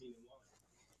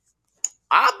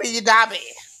Abu Dhabi,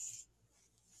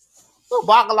 the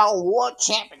Bangla World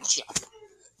Championship.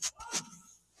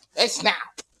 It's now.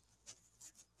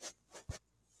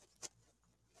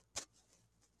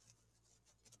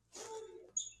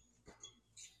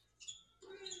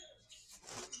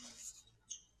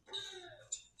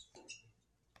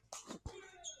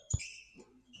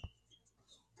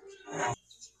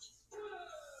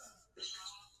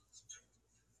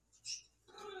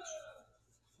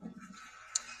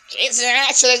 Jason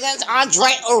actually against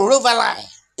Andre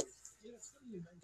Ruvali.